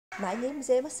My name's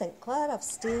Emma Sinclair. I've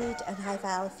stayed in High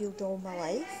Valleyfield all my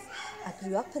life. I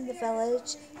grew up in the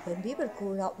village. When we were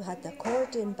growing up, we had the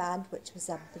accordion band, which was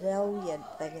a brilliant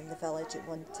thing in the village at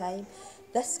one time.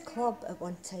 This club at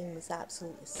one time was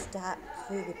absolutely stacked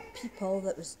full of people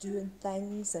that was doing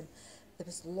things, and there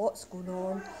was lots going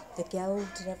on, the guild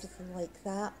and everything like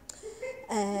that.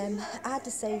 I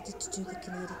decided to do the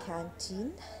Canary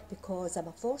Canteen because I'm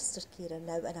a foster carer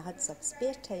now and I had some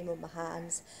spare time on my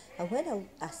hands, and when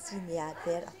I seen the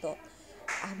advert I thought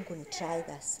I'm going to try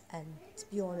this, and to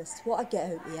be honest what I get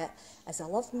out of it is I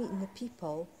love meeting the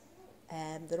people.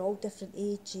 They're all different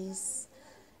ages,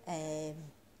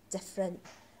 different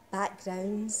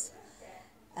backgrounds,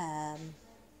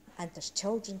 and there's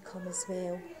children come as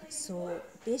well. So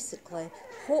basically,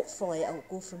 hopefully it'll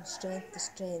go from strength to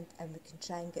strength and we can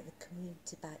try and get the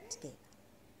community back together.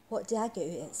 What do I get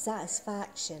out of it?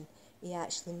 Satisfaction in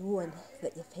actually knowing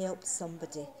that you've helped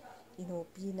somebody, you know,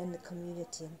 being in the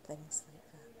community and things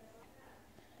like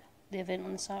that. The event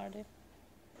on the Saturday?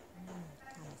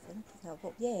 Can't think of that.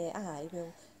 But yeah,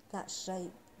 well, that's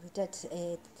right. We did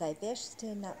the diversity,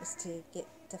 and that was to get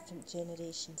different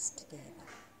generations together.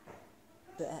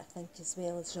 But I think as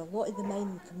well, there's a lot of the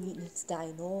mining communities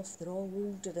dying off, they're all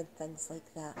older and things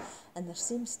like that, and there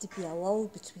seems to be a lull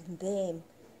between them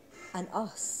and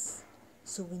us,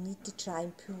 so we need to try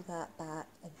and pull that back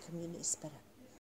in community spirit.